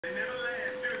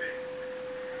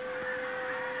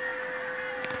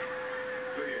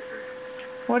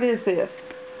What is this?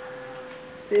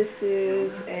 This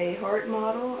is a heart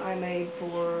model I made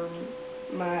for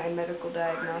my medical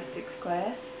diagnostics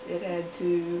class. It had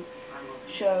to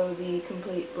show the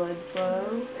complete blood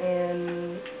flow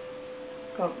and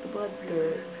pump the blood through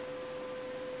it.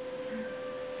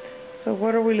 So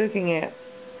what are we looking at?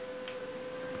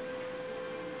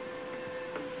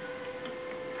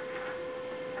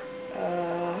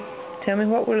 Tell me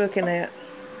what we're looking at.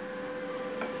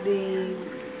 The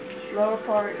lower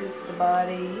part is the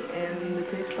body, and the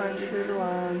two sponges are the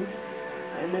lungs,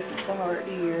 and this is the heart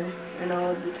here, and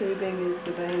all of the tubing is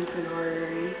the veins and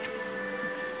arteries.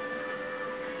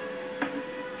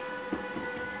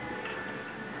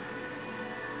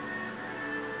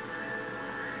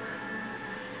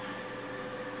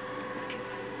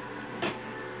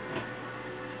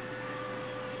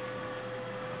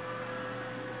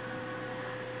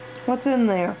 What's in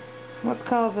there? What's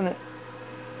causing it?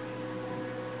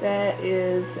 That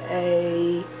is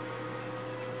a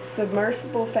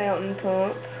submersible fountain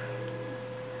pump,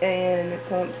 and it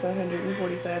pumps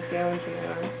 145 gallons an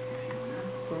hour.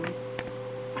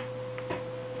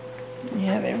 You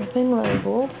have everything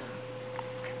labeled.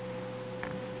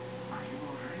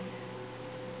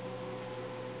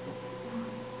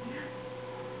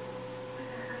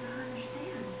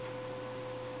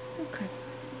 Okay.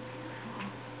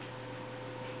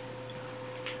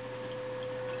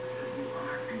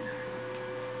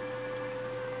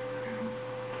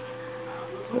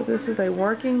 So this is a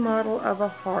working model of a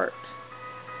heart.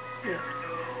 Yes.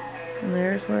 And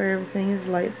there's where everything is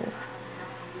labeled.